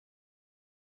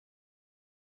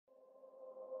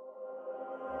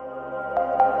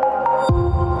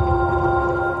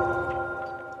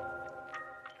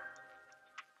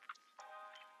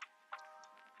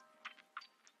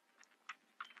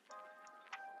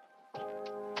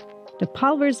The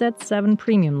Pulverisette 7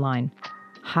 Premium line.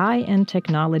 High-end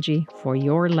technology for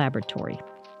your laboratory.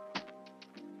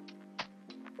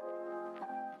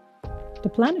 The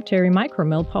planetary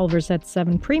micromill Pulverisette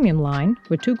 7 Premium line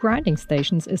with 2 grinding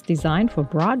stations is designed for a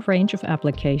broad range of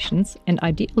applications and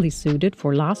ideally suited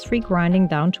for loss-free grinding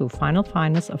down to a final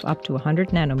fineness of up to 100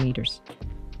 nanometers.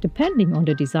 Depending on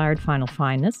the desired final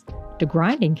fineness, the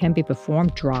grinding can be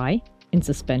performed dry, in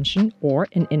suspension, or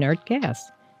in inert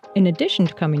gas. In addition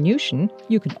to comminution,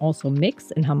 you can also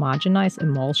mix and homogenize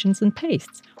emulsions and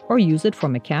pastes, or use it for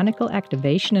mechanical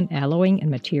activation and alloying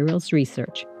and materials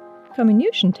research.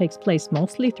 Comminution takes place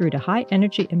mostly through the high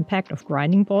energy impact of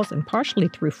grinding balls and partially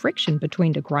through friction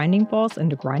between the grinding balls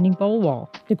and the grinding bowl wall.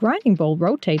 The grinding bowl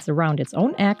rotates around its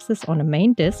own axis on a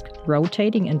main disc,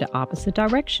 rotating in the opposite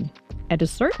direction. At a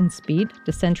certain speed,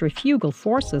 the centrifugal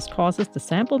forces causes the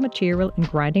sample material and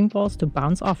grinding balls to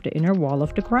bounce off the inner wall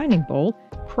of the grinding bowl,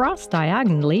 cross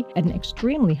diagonally at an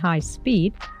extremely high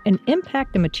speed, and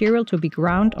impact the material to be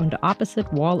ground on the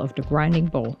opposite wall of the grinding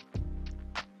bowl.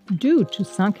 Due to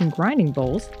sunken grinding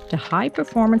bowls, the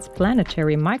high-performance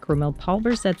planetary micromill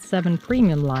Pulverisette 7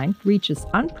 Premium line reaches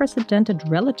unprecedented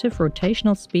relative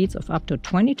rotational speeds of up to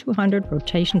 2200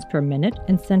 rotations per minute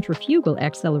and centrifugal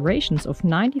accelerations of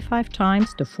 95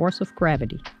 times the force of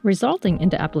gravity, resulting in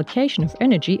the application of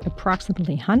energy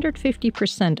approximately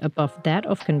 150% above that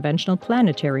of conventional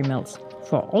planetary mills,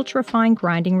 for ultra-fine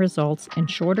grinding results in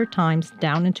shorter times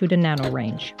down into the nano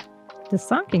range. The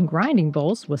sunken grinding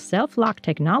bowls with self-lock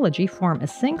technology form a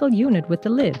single unit with the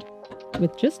lid.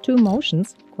 With just 2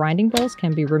 motions, grinding bowls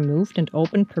can be removed and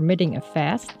opened, permitting a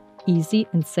fast, easy,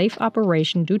 and safe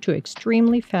operation due to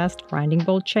extremely fast grinding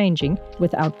bowl changing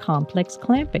without complex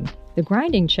clamping. The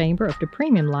grinding chamber of the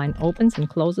premium line opens and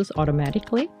closes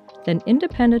automatically, then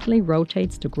independently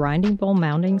rotates the grinding bowl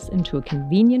mountings into a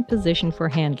convenient position for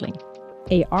handling.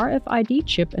 A RFID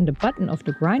chip in the button of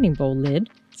the grinding bowl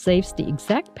lid saves the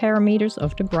exact parameters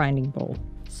of the grinding bowl.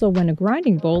 So when a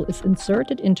grinding bowl is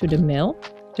inserted into the mill,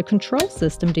 the control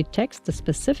system detects the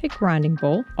specific grinding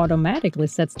bowl, automatically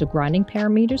sets the grinding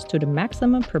parameters to the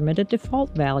maximum permitted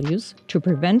default values to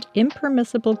prevent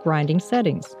impermissible grinding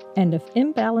settings. And if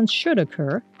imbalance should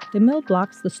occur, the mill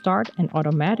blocks the start and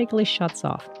automatically shuts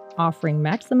off, offering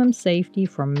maximum safety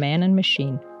for man and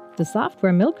machine. The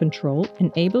software mill control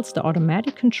enables the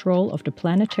automatic control of the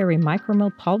planetary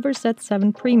micromill Pulverisette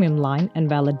 7 Premium line and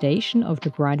validation of the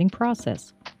grinding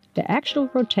process. The actual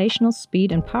rotational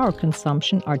speed and power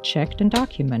consumption are checked and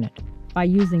documented. By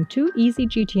using 2 easy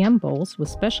GTM bowls with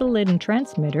special lid and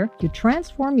transmitter, you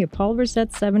transform your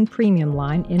Pulverisette 7 Premium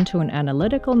line into an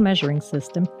analytical measuring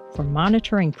system for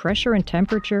monitoring pressure and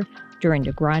temperature during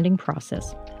the grinding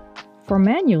process. For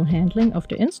manual handling of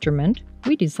the instrument,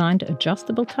 we designed an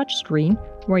adjustable touchscreen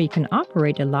where you can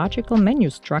operate a logical menu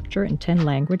structure in 10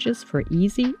 languages for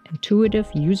easy, intuitive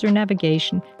user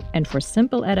navigation and for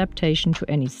simple adaptation to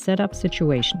any setup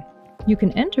situation. You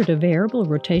can enter the variable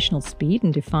rotational speed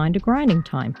and define the grinding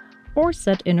time, or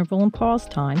set interval and pause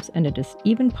times, and it is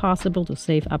even possible to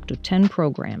save up to 10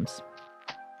 programs.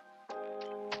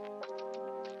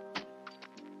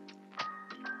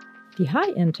 The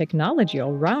high-end technology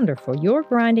all-rounder for your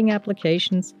grinding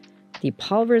applications, the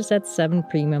Pulverisette 7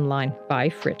 Premium line by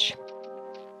FRITSCH.